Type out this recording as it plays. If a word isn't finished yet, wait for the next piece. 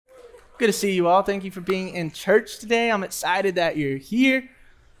Good to see you all. Thank you for being in church today. I'm excited that you're here.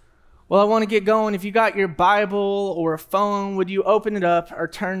 Well, I want to get going. If you got your Bible or a phone, would you open it up or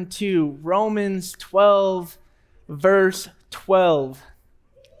turn to Romans 12, verse 12.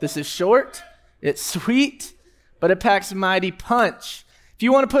 This is short, it's sweet, but it packs a mighty punch. If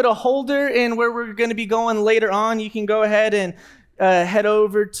you want to put a holder in where we're going to be going later on, you can go ahead and head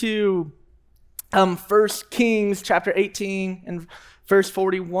over to 1 Kings chapter 18 and verse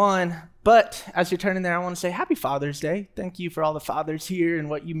 41. But as you're turning there, I want to say Happy Father's Day. Thank you for all the fathers here and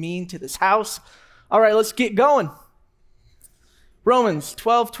what you mean to this house. All right, let's get going. Romans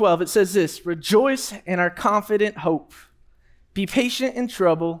 12:12, it says this: rejoice in our confident hope. Be patient in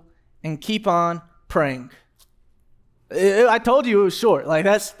trouble and keep on praying. I told you it was short. Like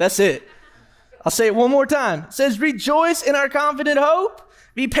that's it. I'll say it one more time. It says rejoice in our confident hope.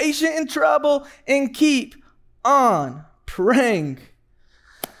 Be patient in trouble and keep on praying.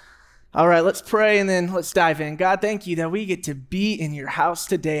 All right, let's pray and then let's dive in. God, thank you that we get to be in your house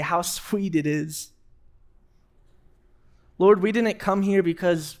today. How sweet it is. Lord, we didn't come here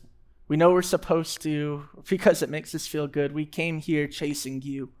because we know we're supposed to, because it makes us feel good. We came here chasing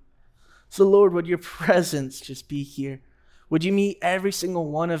you. So Lord, would your presence just be here? Would you meet every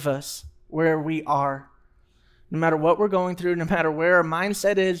single one of us where we are? No matter what we're going through, no matter where our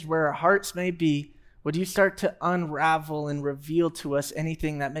mindset is, where our hearts may be, would you start to unravel and reveal to us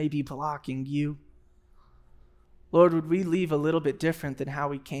anything that may be blocking you? Lord, would we leave a little bit different than how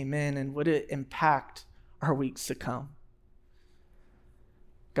we came in, and would it impact our weeks to come?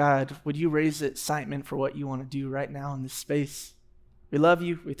 God, would you raise the excitement for what you want to do right now in this space? We love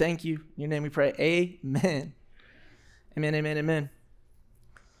you. We thank you. In your name we pray. Amen. Amen, amen, amen.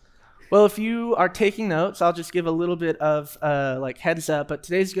 Well, if you are taking notes, I'll just give a little bit of heads up, but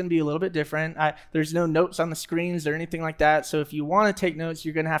today's going to be a little bit different. There's no notes on the screens or anything like that, so if you want to take notes,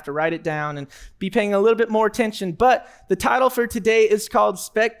 you're going to have to write it down and be paying a little bit more attention. But the title for today is called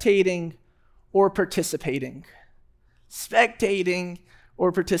Spectating or Participating. Spectating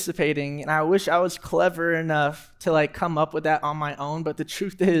or participating, and I wish I was clever enough to come up with that on my own, but the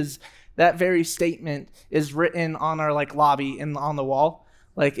truth is that very statement is written on our lobby and on the wall.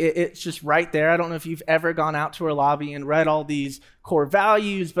 It's just right there. I don't know if you've ever gone out to our lobby and read all these core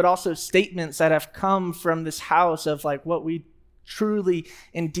values, but also statements that have come from this house of what we truly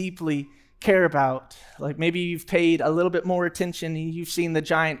and deeply care about. Maybe you've paid a little bit more attention and you've seen the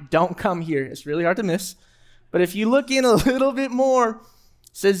giant "don't come here." It's really hard to miss. But if you look in a little bit more, it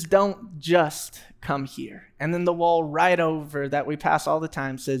says "don't just come here." And then the wall right over that we pass all the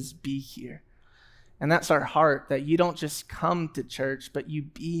time says "be here." And that's our heart, that you don't just come to church, but you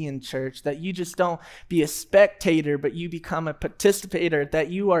be in church, that you just don't be a spectator, but you become a participator, that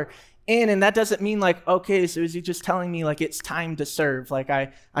you are in. And that doesn't mean okay, so is he just telling me it's time to serve?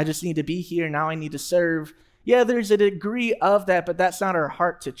 I just need to be here, now I need to serve. Yeah, there's a degree of that, but that's not our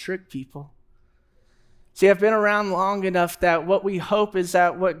heart to trick people. See, I've been around long enough that what we hope is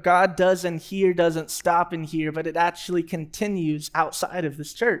that what God does in here doesn't stop in here, but it actually continues outside of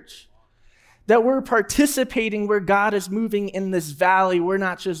this church. That we're participating where God is moving in this valley. We're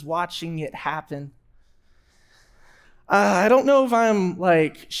not just watching it happen. I don't know if I'm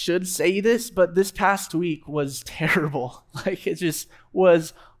should say this, but this past week was terrible. It just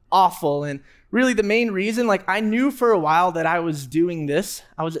was awful. And really the main reason, I knew for a while that I was doing this.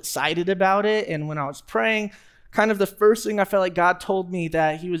 I was excited about it. And when I was praying, kind of the first thing I felt like God told me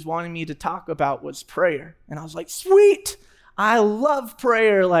that he was wanting me to talk about was prayer. And I was like, sweet. I love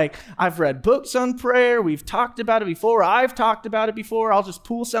prayer. I've read books on prayer. We've talked about it before. I've talked about it before. I'll just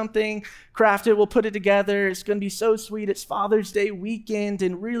pull something, craft it, we'll put it together. It's going to be so sweet. It's Father's Day weekend.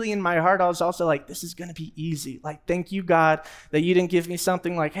 And really in my heart, I was also this is going to be easy. Thank you, God, that you didn't give me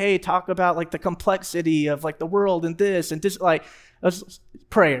something hey, talk about the complexity of the world and this and this.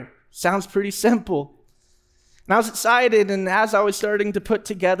 Prayer sounds pretty simple. And I was excited. And as I was starting to put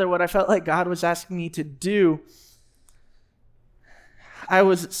together what I felt like God was asking me to do, I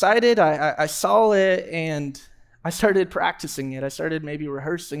was excited, I saw it, and I started practicing it. I started maybe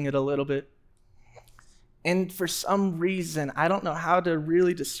rehearsing it a little bit. And for some reason, I don't know how to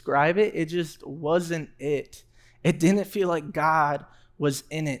really describe it, it just wasn't it. It didn't feel like God was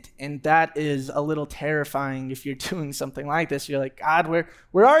in it, and that is a little terrifying if you're doing something like this. You're like, God,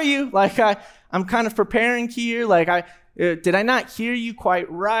 where are you? I'm kind of preparing here, did I not hear you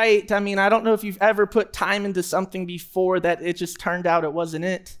quite right? I mean, I don't know if you've ever put time into something before that it just turned out it wasn't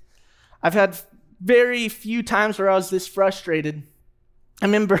it. I've had very few times where I was this frustrated. I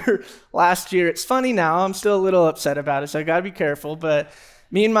remember last year, it's funny now, I'm still a little upset about it, so I gotta be careful, but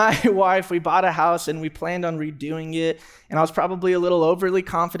Me and my wife, we bought a house and we planned on redoing it. And I was probably a little overly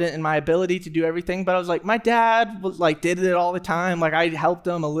confident in my ability to do everything. But I was like, my dad was like, did it all the time. Like I helped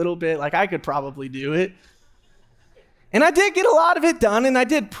him a little bit. Like I could probably do it. And I did get a lot of it done and I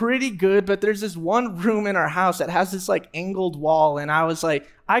did pretty good, but there's this one room in our house that has this like angled wall. And I was like,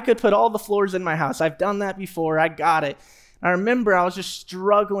 I could put all the floors in my house. I've done that before. I got it. I remember I was just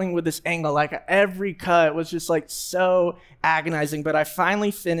struggling with this angle. Like every cut was just like so agonizing, but I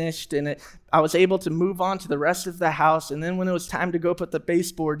finally finished and I was able to move on to the rest of the house. And then when it was time to go put the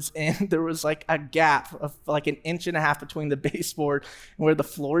baseboards in, there was like a gap of like 1.5 inches between the baseboard and where the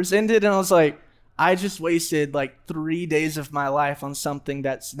floors ended. And I was like, I just wasted like 3 days of my life on something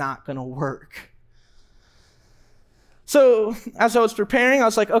that's not gonna work. So as I was preparing, I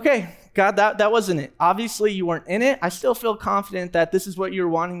was like, okay, God, that wasn't it. Obviously you weren't in it. I still feel confident that this is what you're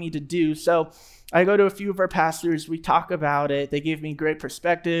wanting me to do. So I go to a few of our pastors, we talk about it. They give me great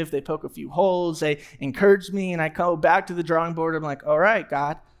perspective. They poke a few holes. They encourage me and I go back to the drawing board. I'm like, all right,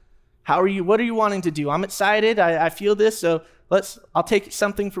 God, what are you wanting to do? I'm excited. I feel this. So I'll take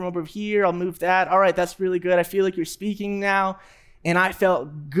something from over here. I'll move that. All right, that's really good. I feel like you're speaking now. And I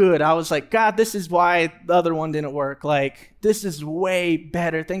felt good. I was like, God, this is why the other one didn't work. Like, this is way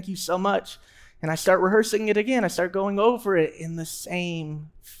better. Thank you so much. And I start rehearsing it again. I start going over it and the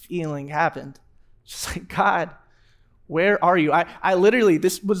same feeling happened. Just like, God, where are you? I literally,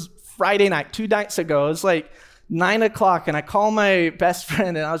 this was Friday night, 2 nights ago. It was like 9:00 and I call my best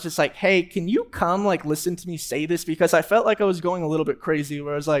friend and I was just like, hey, can you come like listen to me say this? Because I felt like I was going a little bit crazy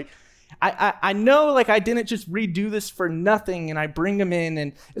where I was like, I know like I didn't just redo this for nothing and I bring him in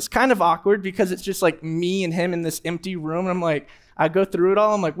and it's kind of awkward because it's just like me and him in this empty room. And I'm like, I go through it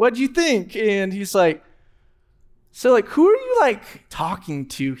all. I'm like, what'd you think? And he's like, so like, who are you like talking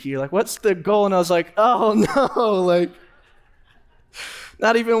to here? Like, what's the goal? And I was like, oh no, like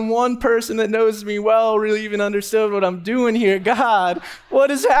not even one person that knows me well really even understood what I'm doing here. God, what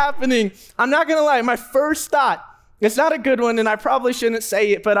is happening? I'm not gonna lie, my first thought, it's not a good one, and I probably shouldn't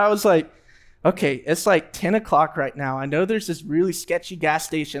say it, but I was like, okay, it's like 10:00 right now. I know there's this really sketchy gas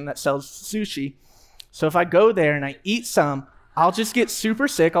station that sells sushi. So if I go there and I eat some, I'll just get super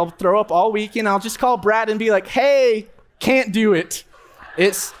sick. I'll throw up all weekend. I'll just call Brad and be like, hey, can't do it.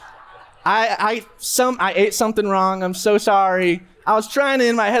 I ate something wrong. I'm so sorry. I was trying to,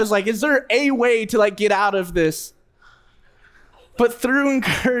 in my head, I was like, is there a way to like get out of this? But through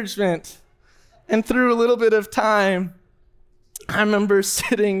encouragement, and through a little bit of time, I remember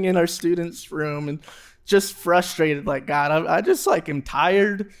sitting in our students' room and just frustrated, like, God, I just like am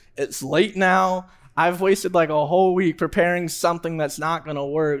tired. It's late now. I've wasted like a whole week preparing something that's not gonna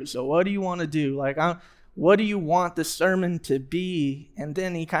work. So what do you want to do? Like, what do you want the sermon to be? And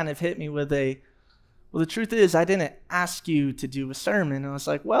then he kind of hit me with well, the truth is I didn't ask you to do a sermon. And I was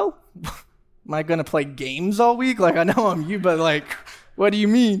like, well, am I gonna play games all week? Like, I know I'm you, but like, what do you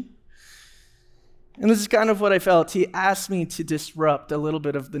mean? And this is kind of what I felt. He asked me to disrupt a little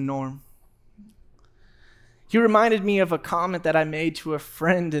bit of the norm. He reminded me of a comment that I made to a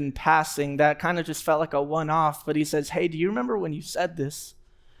friend in passing that kind of just felt like a one-off, but he says, hey, do you remember when you said this?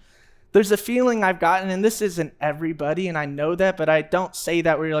 There's a feeling I've gotten, and this isn't everybody, and I know that, but I don't say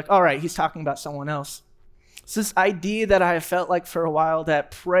that where you're like, all right, he's talking about someone else. It's this idea that I have felt like for a while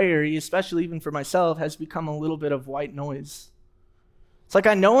that prayer, especially even for myself, has become a little bit of white noise. It's like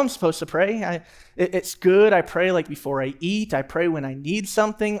I know I'm supposed to pray. It's good. I pray like before I eat. I pray when I need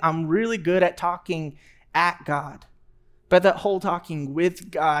something. I'm really good at talking at God. But that whole talking with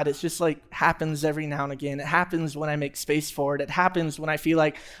God, it's just like happens every now and again. It happens when I make space for it. It happens when I feel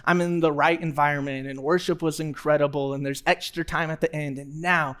like I'm in the right environment and worship was incredible and there's extra time at the end and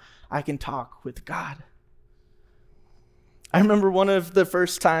now I can talk with God. I remember one of the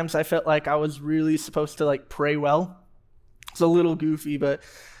first times I felt like I was really supposed to like pray well. It's a little goofy, but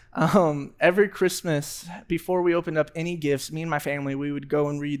every Christmas, before we opened up any gifts, me and my family, we would go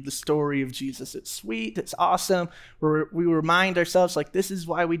and read the story of Jesus. It's sweet. It's awesome. We remind ourselves, like, this is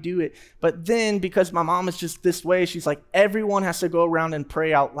why we do it. But then, because my mom is just this way, she's like, everyone has to go around and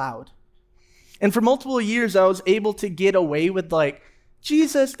pray out loud. And for multiple years, I was able to get away with, like,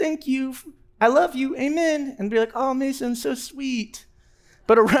 Jesus, thank you. I love you. Amen. And be like, oh, Mason, so sweet.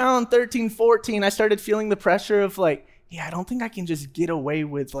 But around 13, 14, I started feeling the pressure of, like, yeah, I don't think I can just get away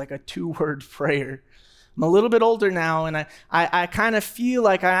with like a 2-word prayer. I'm a little bit older now, and I kind of feel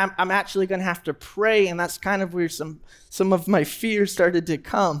like I'm actually going to have to pray, and that's kind of where some of my fears started to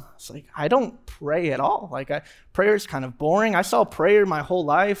come. It's like, I don't pray at all. Like, prayer is kind of boring. I saw prayer my whole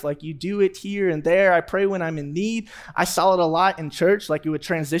life. Like, you do it here and there. I pray when I'm in need. I saw it a lot in church. Like, it would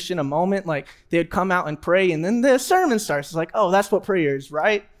transition a moment. Like, they would come out and pray, and then the sermon starts. It's like, oh, that's what prayer is,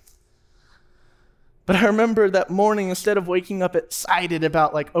 right? But I remember that morning, instead of waking up excited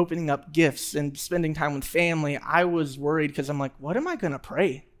about like opening up gifts and spending time with family, I was worried because I'm like, what am I going to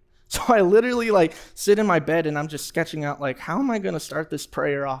pray? So I literally like sit in my bed and I'm just sketching out like, how am I going to start this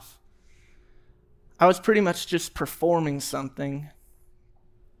prayer off? I was pretty much just performing something.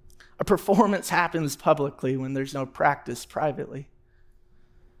 A performance happens publicly when there's no practice privately.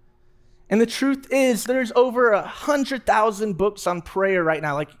 And the truth is, there's over 100,000 books on prayer right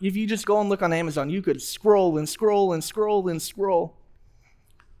now. Like, if you just go and look on Amazon, you could scroll and scroll and scroll and scroll.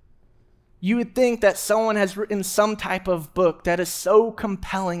 You would think that someone has written some type of book that is so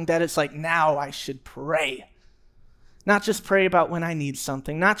compelling that it's like, now I should pray. Not just pray about when I need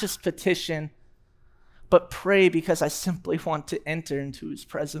something, not just petition, but pray because I simply want to enter into his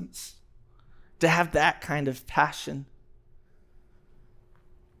presence, to have that kind of passion.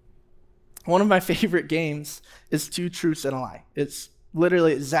 One of my favorite games is 2 Truths and a Lie. It's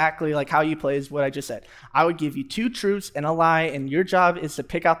literally exactly like how you play is what I just said. I would give you 2 truths and a lie, and your job is to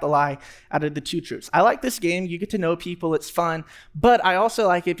pick out the lie out of the 2 truths. I like this game. You get to know people. It's fun. But I also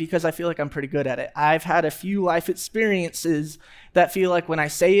like it because I feel like I'm pretty good at it. I've had a few life experiences that feel like when I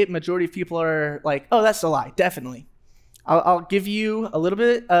say it, majority of people are like, oh, that's a lie. Definitely. I'll give you a little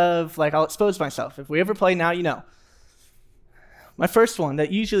bit of, like, I'll expose myself. If we ever play Now You Know. My first one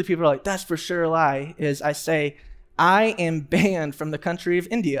that usually people are like, that's for sure a lie, is I say, I am banned from the country of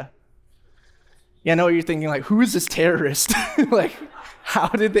India. Yeah, I know what you're thinking, like, who is this terrorist? Like, how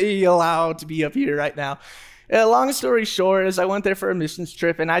did they allow to be up here right now? Long story short is I went there for a missions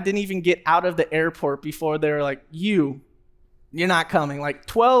trip, and I didn't even get out of the airport before they were like, you're not coming. Like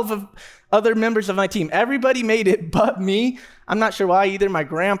 12 of other members of my team, everybody made it but me. I'm not sure why. Either my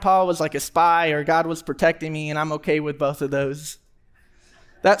grandpa was like a spy or God was protecting me, and I'm okay with both of those.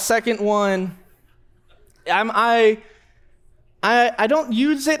 That second one, I don't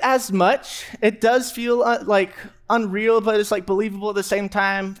use it as much. It does feel like unreal, but it's like believable at the same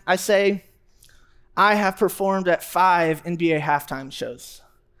time. I say, I have performed at 5 NBA halftime shows.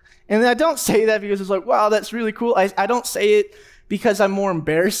 And I don't say that because it's like, wow, that's really cool. I don't say it because I'm more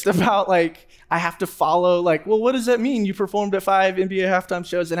embarrassed about like, I have to follow like, well, what does that mean? You performed at 5 NBA halftime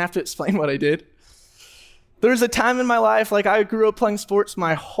shows and I have to explain what I did. There's a time in my life, like I grew up playing sports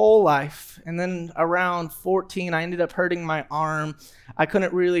my whole life. And then around 14, I ended up hurting my arm. I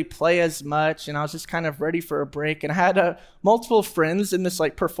couldn't really play as much and I was just kind of ready for a break. And I had multiple friends in this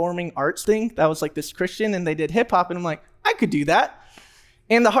like performing arts thing that was like this Christian and they did hip hop and I'm like, I could do that.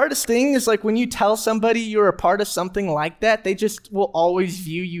 And the hardest thing is like when you tell somebody you're a part of something like that, they just will always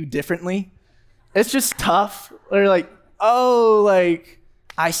view you differently. It's just tough. They're like, oh, like,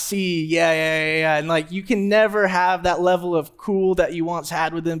 I see, yeah. And like, you can never have that level of cool that you once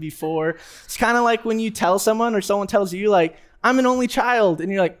had with them before. It's kind of like when you tell someone or someone tells you like, I'm an only child.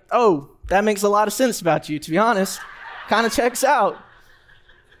 And you're like, oh, that makes a lot of sense about you, to be honest. Kind of checks out.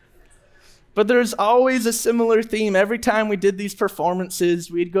 But there's always a similar theme. Every time we did these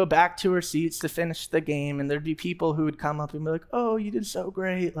performances, we'd go back to our seats to finish the game. And there'd be people who would come up and be like, oh, you did so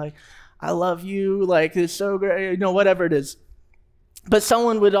great. Like, I love you. Like, it's so great. You know, whatever it is. But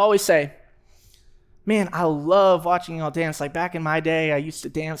someone would always say, man, I love watching y'all dance. Like back in my day, I used to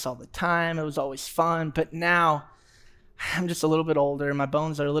dance all the time. It was always fun. But now I'm just a little bit older. My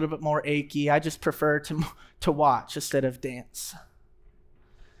bones are a little bit more achy. I just prefer to watch instead of dance.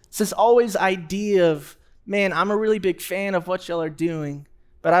 It's this always idea of, man, I'm a really big fan of what y'all are doing,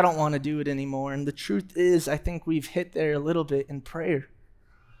 but I don't want to do it anymore. And the truth is, I think we've hit there a little bit in prayer.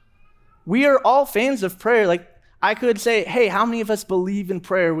 We are all fans of prayer. Like, I could say, hey, how many of us believe in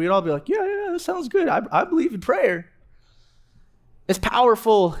prayer? We'd all be like, yeah, that sounds good. I believe in prayer. It's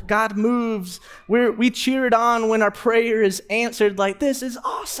powerful. God moves. We cheer it on when our prayer is answered like, this is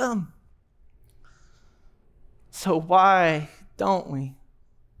awesome. So why don't we?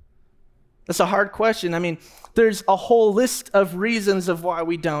 That's a hard question. I mean, there's a whole list of reasons of why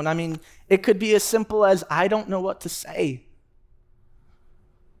we don't. I mean, it could be as simple as, I don't know what to say.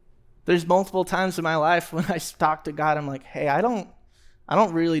 There's multiple times in my life when I talk to God, I'm like, hey, I don't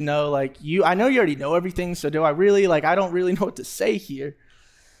really know, like you, I know you already know everything, so do I really, like, I don't really know what to say here.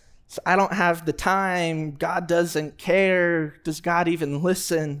 So I don't have the time. God doesn't care. Does God even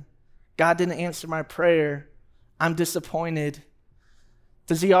listen? God didn't answer my prayer. I'm disappointed.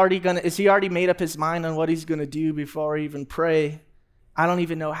 Is he already made up his mind on what he's going to do before I even pray? I don't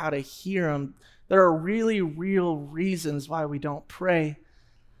even know how to hear him. There are really real reasons why we don't pray.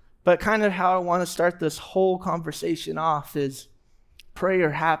 But kind of how I want to start this whole conversation off is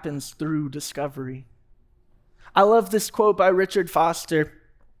prayer happens through discovery. I love this quote by Richard Foster.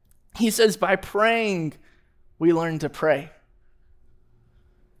 He says, by praying, we learn to pray.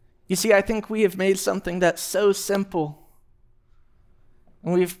 You see, I think we have made something that's so simple,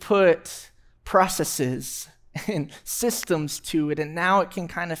 and we've put processes and systems to it, and now it can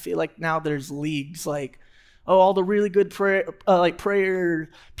kind of feel like now there's leagues, like, oh, all the really good prayer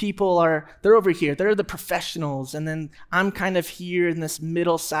people they're over here. They're the professionals. And then I'm kind of here in this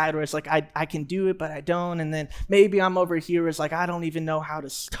middle side where it's like, I can do it, but I don't. And then maybe I'm over here where it's like, I don't even know how to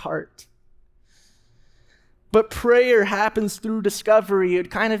start. But prayer happens through discovery.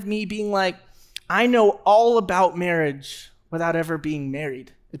 It kind of me being like, I know all about marriage without ever being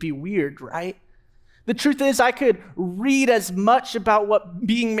married. It'd be weird, right? The truth is, I could read as much about what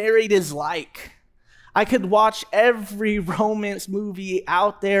being married is like. I could watch every romance movie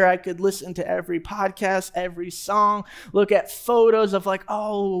out there. I could listen to every podcast, every song, look at photos of like,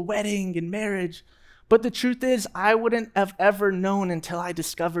 oh, wedding and marriage. But the truth is, I wouldn't have ever known until I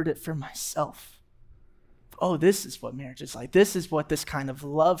discovered it for myself. Oh, this is what marriage is like. This is what this kind of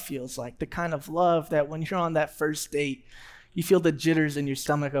love feels like. The kind of love that when you're on that first date, you feel the jitters in your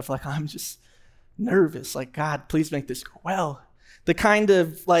stomach of like, I'm just nervous. Like, God, please make this go well. The kind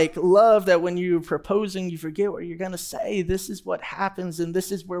of like love that when you're proposing, you forget what you're going to say. This is what happens, and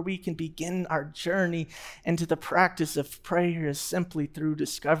this is where we can begin our journey into the practice of prayer is simply through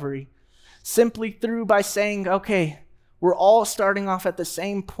discovery. Simply through by saying, okay, we're all starting off at the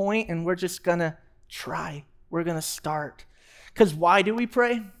same point, and we're just going to try. We're going to start. Because why do we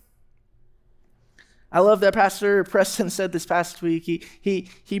pray? I love that Pastor Preston said this past week.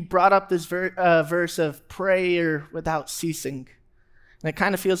 He brought up this verse of prayer without ceasing. And it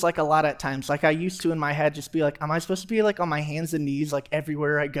kind of feels like a lot at times. Like I used to in my head just be like, am I supposed to be like on my hands and knees like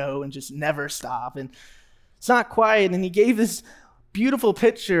everywhere I go and just never stop? And it's not quiet. And he gave this beautiful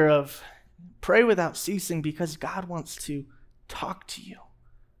picture of pray without ceasing because God wants to talk to you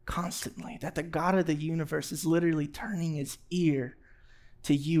constantly. That the God of the universe is literally turning his ear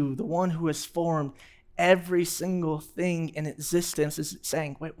to you. The one who has formed every single thing in existence is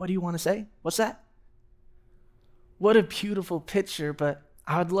saying, wait, what do you want to say? What's that? What a beautiful picture, but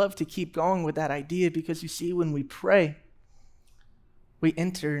I would love to keep going with that idea because you see, when we pray, we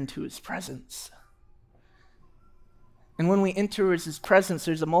enter into his presence. And when we enter his presence,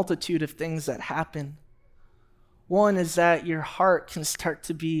 there's a multitude of things that happen. One is that your heart can start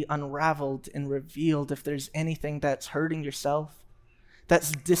to be unraveled and revealed if there's anything that's hurting yourself,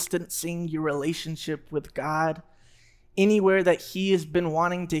 that's distancing your relationship with God. Anywhere that he has been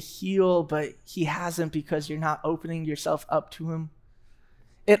wanting to heal, but he hasn't because you're not opening yourself up to him.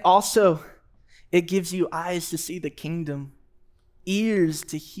 It gives you eyes to see the kingdom, ears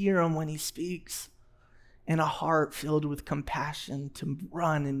to hear him when he speaks, and a heart filled with compassion to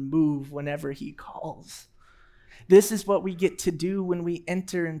run and move whenever he calls. This is what we get to do when we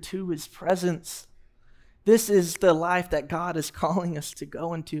enter into his presence. This is the life that God is calling us to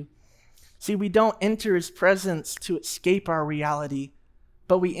go into. See, we don't enter his presence to escape our reality,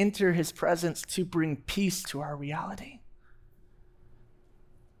 but we enter his presence to bring peace to our reality.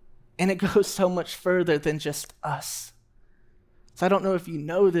 And it goes so much further than just us. So I don't know if you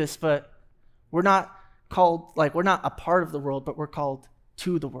know this, but we're not a part of the world, but we're called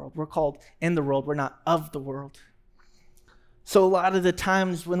to the world. We're called in the world. We're not of the world. So a lot of the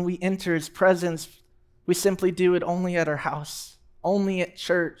times when we enter his presence, we simply do it only at our house, only at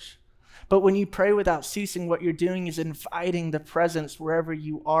church. But when you pray without ceasing, what you're doing is inviting the presence wherever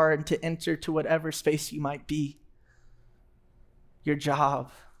you are and to enter to whatever space you might be. Your job,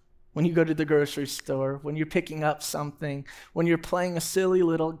 when you go to the grocery store, when you're picking up something, when you're playing a silly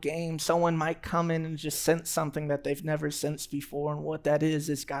little game, someone might come in and just sense something that they've never sensed before. And what that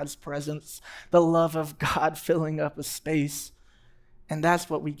is God's presence, the love of God filling up a space. And that's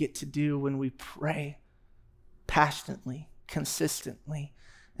what we get to do when we pray passionately, consistently,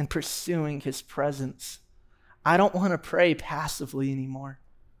 and pursuing his presence. I don't want to pray passively anymore.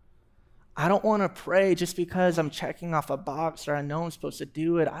 I don't want to pray just because I'm checking off a box or I know I'm supposed to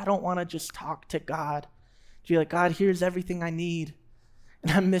do it. I don't want to just talk to God. To be like, God, here's everything I need.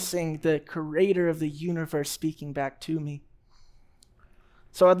 And I'm missing the creator of the universe speaking back to me.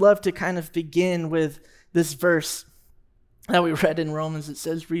 So I'd love to kind of begin with this verse that we read in Romans. It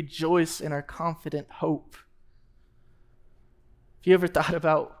says, rejoice in our confident hope. Have you ever thought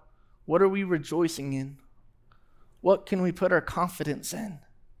about what are we rejoicing in? What can we put our confidence in?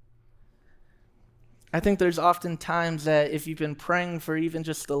 I think there's often times that if you've been praying for even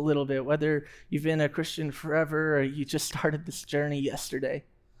just a little bit, whether you've been a Christian forever or you just started this journey yesterday,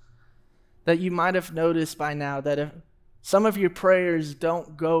 that you might have noticed by now that if some of your prayers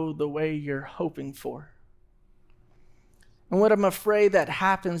don't go the way you're hoping for. And what I'm afraid that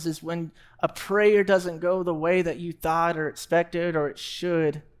happens is when a prayer doesn't go the way that you thought or expected or it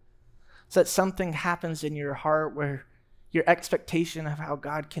should, it's that something happens in your heart where your expectation of how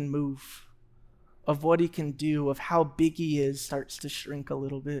God can move, of what he can do, of how big he is, starts to shrink a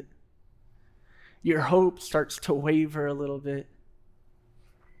little bit. Your hope starts to waver a little bit.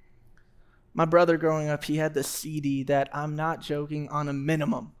 My brother growing up, he had this CD that, I'm not joking, on a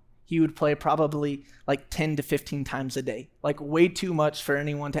minimum, he would play probably like 10 to 15 times a day. Like way too much for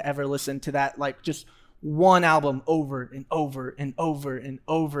anyone to ever listen to that, like just one album over and over and over and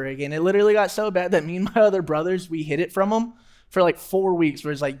over again. It literally got so bad that me and my other brothers, we hid it from him for like 4 weeks,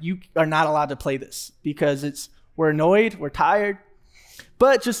 where it's like, you are not allowed to play this because we're annoyed, we're tired.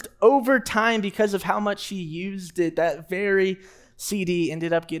 But just over time, because of how much he used it, that very CD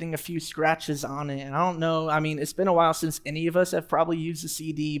ended up getting a few scratches on it. And I don't know, I mean, it's been a while since any of us have probably used a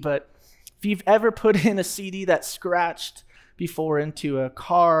CD, but if you've ever put in a CD that's scratched before into a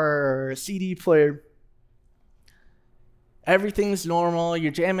car or a CD player, everything's normal,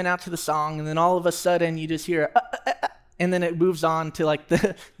 you're jamming out to the song, and then all of a sudden you just hear and then it moves on to like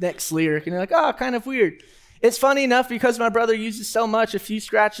the next lyric, and you're like, oh, kind of weird. It's funny enough, because my brother uses so much, a few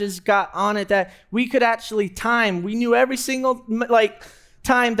scratches got on it that we could actually time. We knew every single like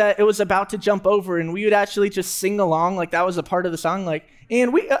time that it was about to jump over, and we would actually just sing along like that was a part of the song, like,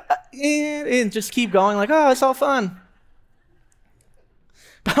 and we and just keep going like, oh, it's all fun.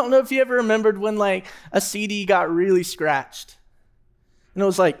 But I don't know if you ever remembered when like a CD got really scratched and it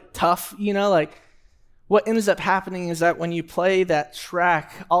was like tough, like what ends up happening is that when you play that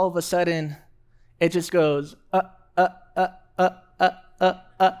track, all of a sudden it just goes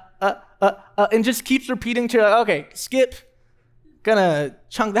and just keeps repeating to, okay, skip, gonna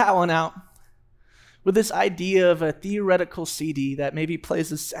chunk that one out. With this idea of a theoretical CD that maybe plays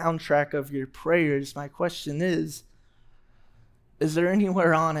the soundtrack of your prayers, my question is there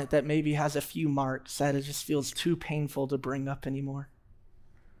anywhere on it that maybe has a few marks that it just feels too painful to bring up anymore?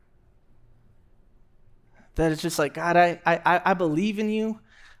 That it's just like, God, I believe in you,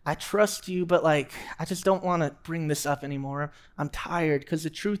 I trust you, but like, I just don't want to bring this up anymore. I'm tired. Because the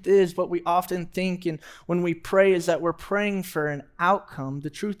truth is, what we often think and when we pray is that we're praying for an outcome. The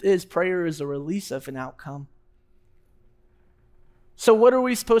truth is, prayer is a release of an outcome. So what are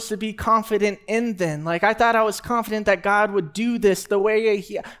we supposed to be confident in then? Like, I thought I was confident that God would do this the way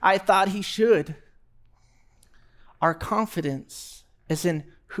I thought he should. Our confidence is in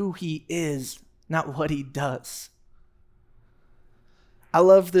who he is, not what he does. I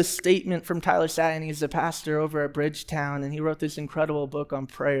love this statement from Tyler Satin. He's a pastor over at Bridgetown, and he wrote this incredible book on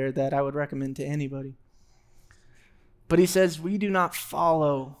prayer that I would recommend to anybody. But he says, we do not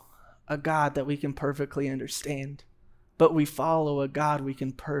follow a God that we can perfectly understand, but we follow a God we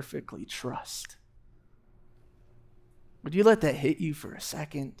can perfectly trust. Would you let that hit you for a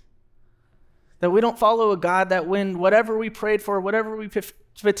second? That we don't follow a God that when whatever we prayed for, whatever we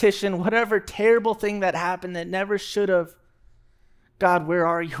petitioned, whatever terrible thing that happened that never should have, God, where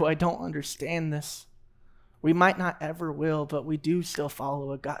are you? I don't understand this. We might not ever will, but we do still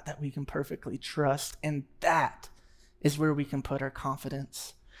follow a God that we can perfectly trust. And that is where we can put our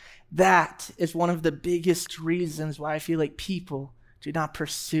confidence. That is one of the biggest reasons why I feel like people do not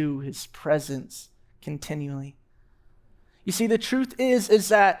pursue his presence continually. You see, the truth is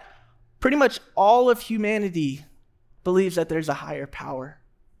that pretty much all of humanity believes that there's a higher power.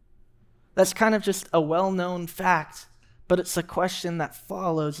 That's kind of just a well-known fact. But it's a question that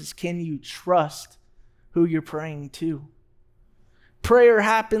follows is, can you trust who you're praying to? Prayer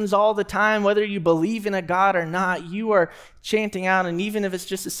happens all the time, whether you believe in a God or not. You are chanting out, and even if it's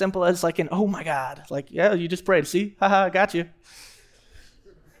just as simple as like an, oh my God, like, yeah, you just prayed. See, haha, I got you.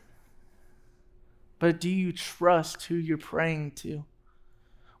 But do you trust who you're praying to?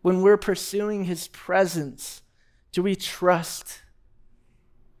 When we're pursuing his presence, do we trust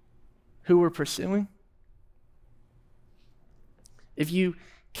who we're pursuing? If you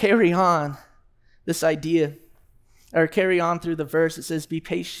carry on this idea, or carry on through the verse, it says, be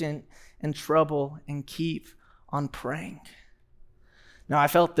patient in trouble and keep on praying. Now, I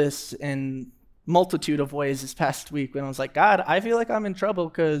felt this in multitude of ways this past week when I was like, God, I feel like I'm in trouble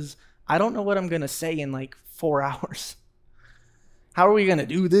because I don't know what I'm going to say in like 4 hours. How are we going to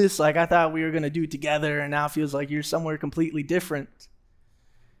do this? Like, I thought we were going to do it together, and now it feels like you're somewhere completely different.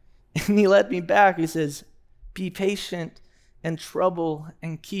 And he led me back. He says, Be patient in trouble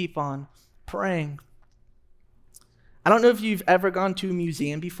and keep on praying. I don't know if you've ever gone to a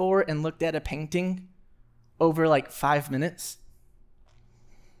museum before and looked at a painting over like 5 minutes.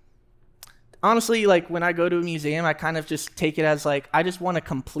 Honestly, like when I go to a museum, I kind of just take it as like, I just want to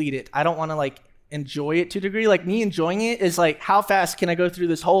complete it. I don't want to like enjoy it to a degree. Like me enjoying it is like, how fast can I go through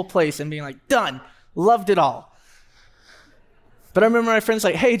this whole place and being like, done, loved it all. But I remember my friends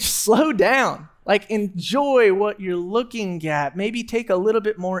like, hey, just slow down. Like enjoy what you're looking at. Maybe take a little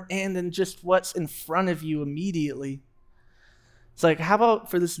bit more in than just what's in front of you immediately. It's like, how about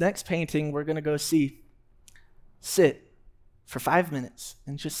for this next painting we're going to go see? Sit for 5 minutes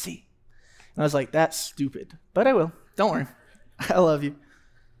and just see. And I was like, that's stupid, but I will. Don't worry. I love you.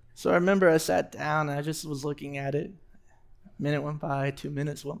 So I remember I sat down and I just was looking at it. A minute went by, 2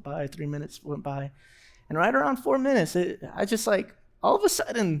 minutes went by, 3 minutes went by. And right around 4 minutes, I just like, all of a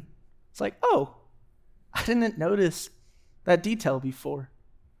sudden, it's like, oh, I didn't notice that detail before.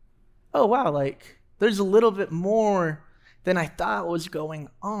 Oh, wow, like there's a little bit more than I thought was going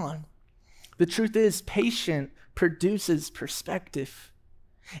on. The truth is, patience produces perspective.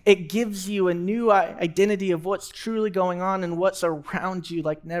 It gives you a new identity of what's truly going on and what's around you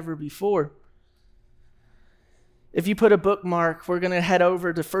like never before. If you put a bookmark, we're going to head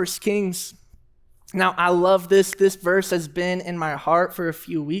over to 1 Kings. Now, I love this. This verse has been in my heart for a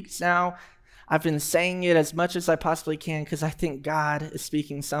few weeks now. I've been saying it as much as I possibly can because I think God is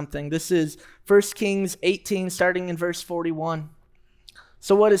speaking something. This is 1 Kings 18, starting in verse 41.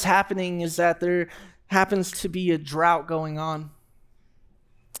 So what is happening is that there happens to be a drought going on.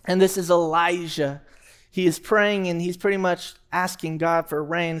 And this is Elijah. He is praying and he's pretty much asking God for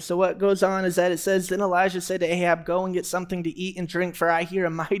rain. So what goes on is that it says, then Elijah said to Ahab, go and get something to eat and drink, for I hear a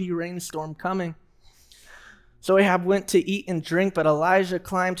mighty rainstorm coming. So Ahab went to eat and drink, but Elijah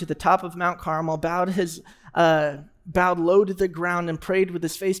climbed to the top of Mount Carmel, bowed low to the ground and prayed with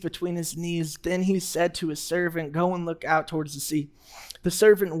his face between his knees. Then he said to his servant, go and look out towards the sea. The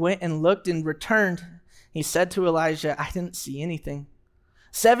servant went and looked and returned. He said to Elijah, I didn't see anything.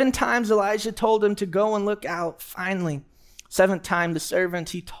 7 times Elijah told him to go and look out. Finally, 7th time the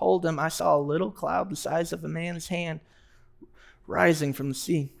servant, he told him, I saw a little cloud the size of a man's hand rising from the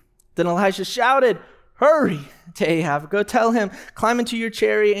sea. Then Elijah shouted, hurry to Ahab. Go tell him, climb into your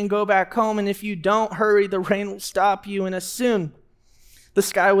chariot and go back home. And if you don't hurry, the rain will stop you. And as soon the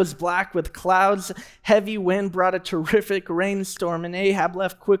sky was black with clouds, heavy wind brought a terrific rainstorm. And Ahab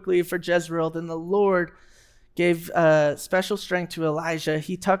left quickly for Jezreel. Then the Lord gave special strength to Elijah.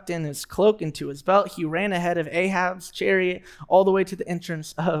 He tucked in his cloak into his belt. He ran ahead of Ahab's chariot all the way to the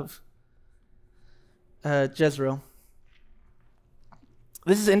entrance of Jezreel.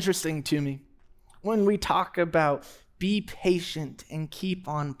 This is interesting to me. When we talk about be patient and keep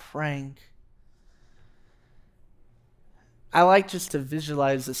on praying, I like just to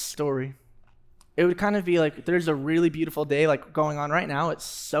visualize this story. It would kind of be like there's a really beautiful day like going on right now. It's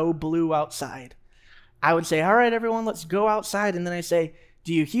so blue outside. I would say, all right, everyone, let's go outside. And then I say,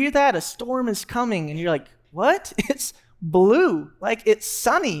 do you hear that? A storm is coming. And you're like, what? It's blue. Like, it's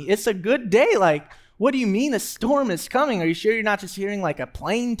sunny. It's a good day. Like, what do you mean a storm is coming? Are you sure you're not just hearing like a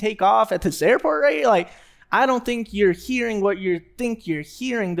plane take off at this airport, right? Like, I don't think you're hearing what you think you're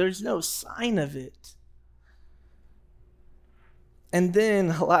hearing. There's no sign of it. And then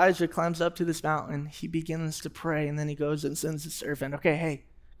Elijah climbs up to this mountain. He begins to pray. And then he goes and sends his servant, okay, hey,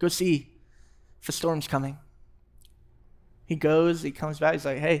 go see if a storm's coming. He goes, he comes back, he's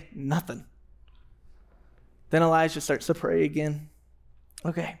like, hey, nothing. Then Elijah starts to pray again.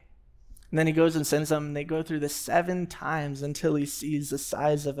 Okay. And then he goes and sends them, and they go through this 7 times until he sees the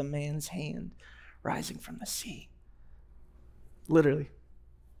size of a man's hand rising from the sea. Literally.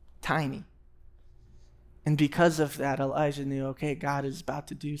 Tiny. And because of that, Elijah knew, okay, God is about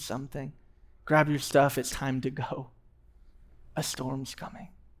to do something. Grab your stuff, it's time to go. A storm's coming.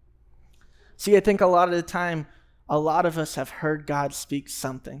 See, I think a lot of the time, a lot of us have heard God speak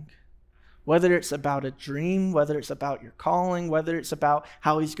something. Whether it's about a dream, whether it's about your calling, whether it's about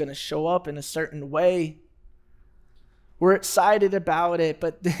how he's going to show up in a certain way. We're excited about it,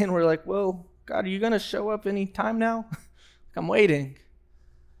 but then we're like, well, God, are you going to show up any time now? I'm waiting.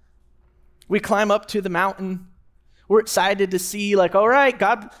 We climb up to the mountain. We're excited to see, like, all right,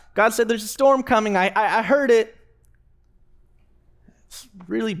 God said there's a storm coming. I heard it. It's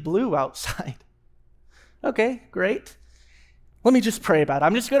really blue outside. Okay, great. Let me just pray about it.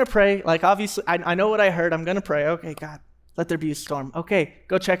 I'm just going to pray. Like, obviously, I know what I heard. I'm going to pray. Okay, God, let there be a storm. Okay,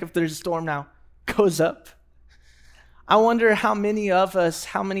 go check if there's a storm now. Goes up. I wonder how many of us,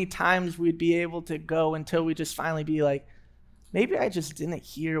 how many times we'd be able to go until we just finally be like, maybe I just didn't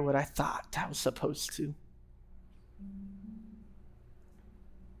hear what I thought I was supposed to.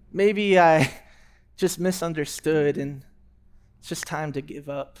 Maybe I just misunderstood and it's just time to give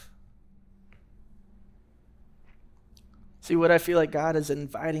up. See, what I feel like God is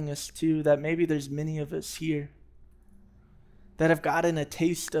inviting us to, that maybe there's many of us here that have gotten a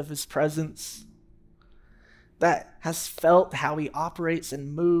taste of his presence, that has felt how he operates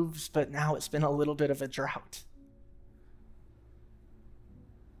and moves, but now it's been a little bit of a drought.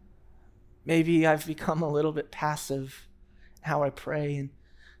 Maybe I've become a little bit passive in how I pray. And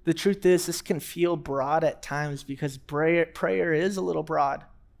the truth is, this can feel broad at times because prayer is a little broad.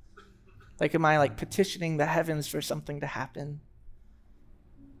 Like, am I like petitioning the heavens for something to happen?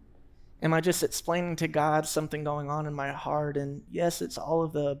 Am I just explaining to God something going on in my heart? And yes, it's all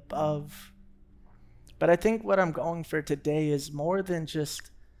of the above. But I think what I'm going for today is more than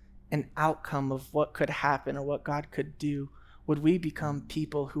just an outcome of what could happen or what God could do. Would we become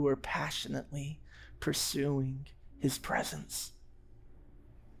people who are passionately pursuing his presence?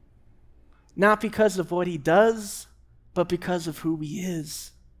 Not because of what he does, but because of who he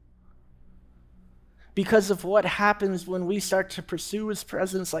is. Because of what happens when we start to pursue his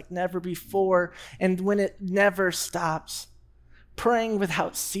presence like never before, and when it never stops, praying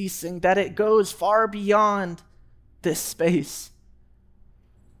without ceasing, that it goes far beyond this space,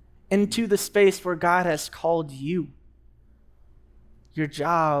 into the space where God has called you, your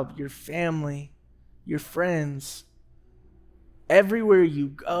job, your family, your friends, everywhere you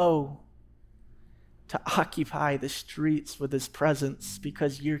go, to occupy the streets with his presence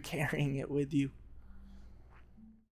because you're carrying it with you.